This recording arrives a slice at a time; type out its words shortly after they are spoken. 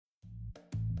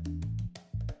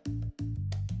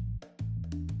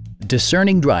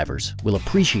Discerning drivers will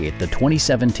appreciate the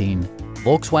 2017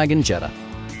 Volkswagen Jetta.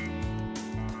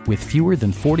 With fewer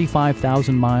than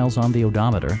 45,000 miles on the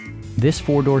odometer, this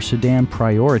four-door sedan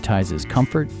prioritizes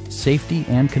comfort, safety,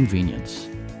 and convenience.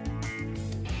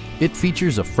 It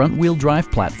features a front-wheel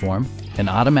drive platform, an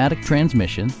automatic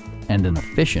transmission, and an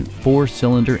efficient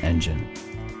four-cylinder engine.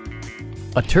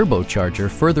 A turbocharger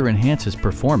further enhances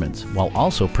performance while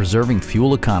also preserving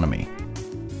fuel economy.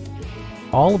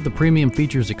 All of the premium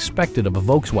features expected of a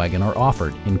Volkswagen are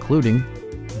offered, including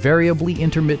variably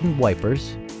intermittent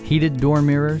wipers, heated door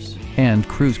mirrors, and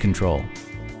cruise control.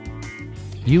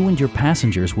 You and your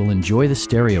passengers will enjoy the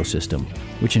stereo system,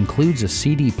 which includes a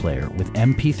CD player with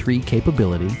MP3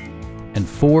 capability and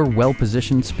 4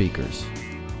 well-positioned speakers.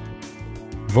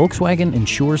 Volkswagen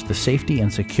ensures the safety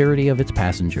and security of its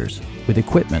passengers with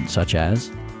equipment such as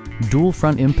dual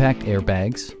front impact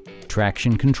airbags,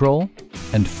 traction control,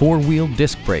 and 4-wheel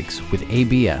disc brakes with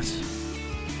ABS.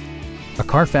 A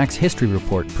Carfax history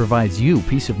report provides you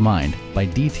peace of mind by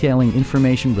detailing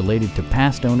information related to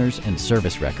past owners and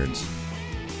service records.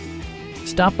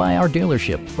 Stop by our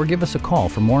dealership or give us a call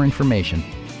for more information.